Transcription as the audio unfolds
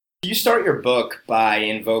You start your book by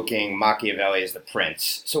invoking Machiavelli as the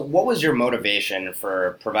prince. So what was your motivation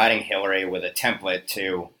for providing Hillary with a template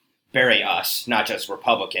to bury us, not just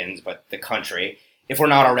Republicans, but the country, if we're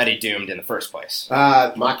not already doomed in the first place?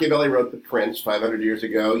 Machiavelli wrote The Prince 500 years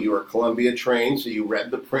ago. You were Columbia trained, so you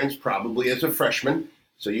read The Prince probably as a freshman.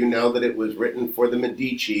 So you know that it was written for the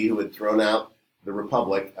Medici, who had thrown out the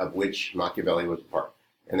Republic, of which Machiavelli was a part.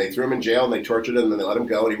 And they threw him in jail, and they tortured him, and they let him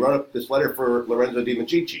go. And he wrote up this letter for Lorenzo de'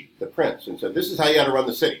 Medici, the prince, and said, this is how you got to run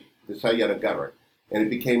the city. This is how you got to govern. And it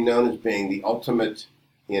became known as being the ultimate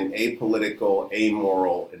in apolitical,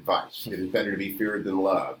 amoral advice. It is better to be feared than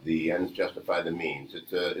loved. The ends justify the means.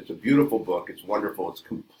 It's a beautiful book. It's wonderful. It's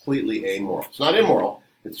completely amoral. It's not immoral.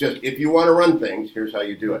 It's just, if you want to run things, here's how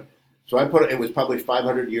you do it. So it was published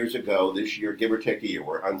 500 years ago this year, give or take a year.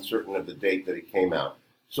 We're uncertain of the date that it came out.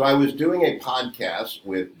 So I was doing a podcast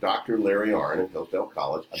with Dr. Larry Arnn at Hillsdale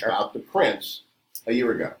College about The Prince a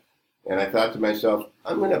year ago. And I thought to myself,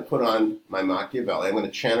 I'm going to put on my Machiavelli. I'm going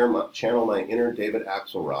to channel my inner David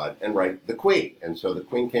Axelrod and write The Queen. And so The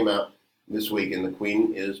Queen came out this week, and The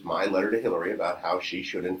Queen is my letter to Hillary about how she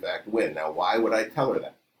should, in fact, win. Now, why would I tell her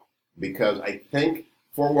that? Because I think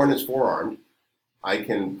forewarned is forearmed. I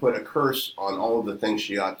can put a curse on all of the things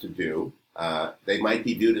she ought to do. They might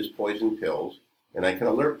be viewed as poison pills. And I can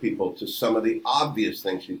alert people to some of the obvious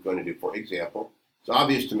things she's going to do. For example, it's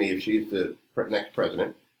obvious to me if she's the next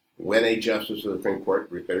president, when a justice of the Supreme Court,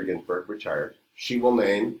 Ruth Bader Ginsburg, retires, she will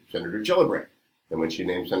name Senator Gillibrand. And when she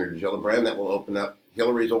names Senator Gillibrand, that will open up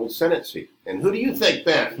Hillary's old Senate seat. And who do you think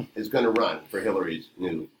then is going to run for Hillary's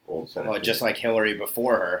new old Senate seat? Well, just like Hillary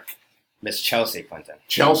before her, Miss Chelsea Clinton.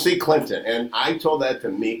 Chelsea Clinton. And I told that to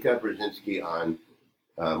Mika Brzezinski on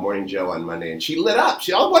Morning Joe on Monday, and she lit up.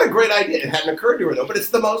 What a great idea. It hadn't occurred to her, though, but it's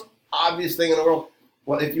the most obvious thing in the world.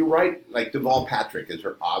 Well, if you write, like Deval Patrick is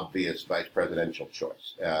her obvious vice presidential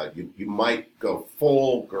choice. You might go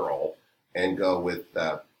full girl and go with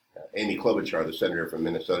Amy Klobuchar, the senator from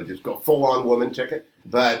Minnesota, just go full-on woman ticket.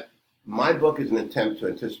 But my book is an attempt to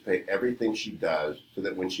anticipate everything she does so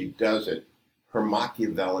that when she does it, her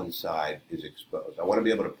Machiavellian side is exposed. I want to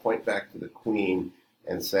be able to point back to the Queen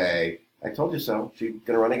and say, I told you so. She's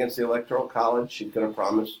going to run against the Electoral College. She's going to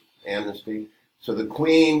promise amnesty. So the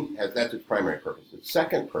Queen, that's its primary purpose. Its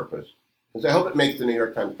second purpose is I hope it makes the New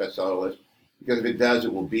York Times bestseller list, because if it does,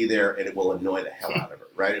 it will be there and it will annoy the hell out of her,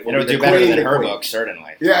 right? It'll do better than her book,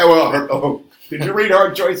 certainly. Yeah, well, did you read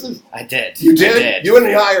Hard Choices? I did. You did? I did. You and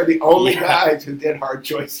I are the only guys who did Hard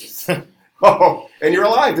Choices. Oh, and you're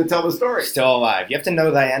alive to tell the story. Still alive. You have to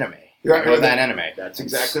know thy enemy. Know thine enemy. That's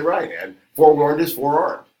exactly right. And forewarned is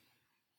forearmed.